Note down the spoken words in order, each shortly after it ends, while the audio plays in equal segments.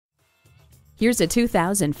Here's a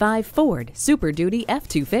 2005 Ford Super Duty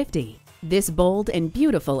F-250. This bold and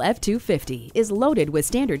beautiful F-250 is loaded with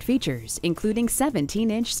standard features, including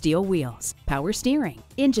 17-inch steel wheels, power steering,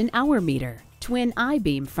 engine hour meter, twin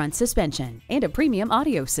I-beam front suspension, and a premium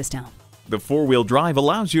audio system. The four-wheel drive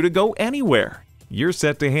allows you to go anywhere. You're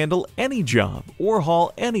set to handle any job or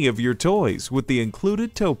haul any of your toys with the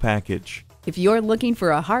included tow package. If you're looking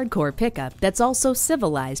for a hardcore pickup that's also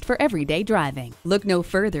civilized for everyday driving, look no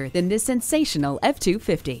further than this sensational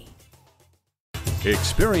F-250.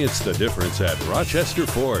 Experience the difference at Rochester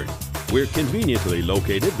Ford. We're conveniently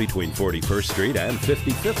located between 41st Street and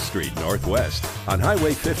 55th Street Northwest on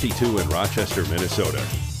Highway 52 in Rochester, Minnesota.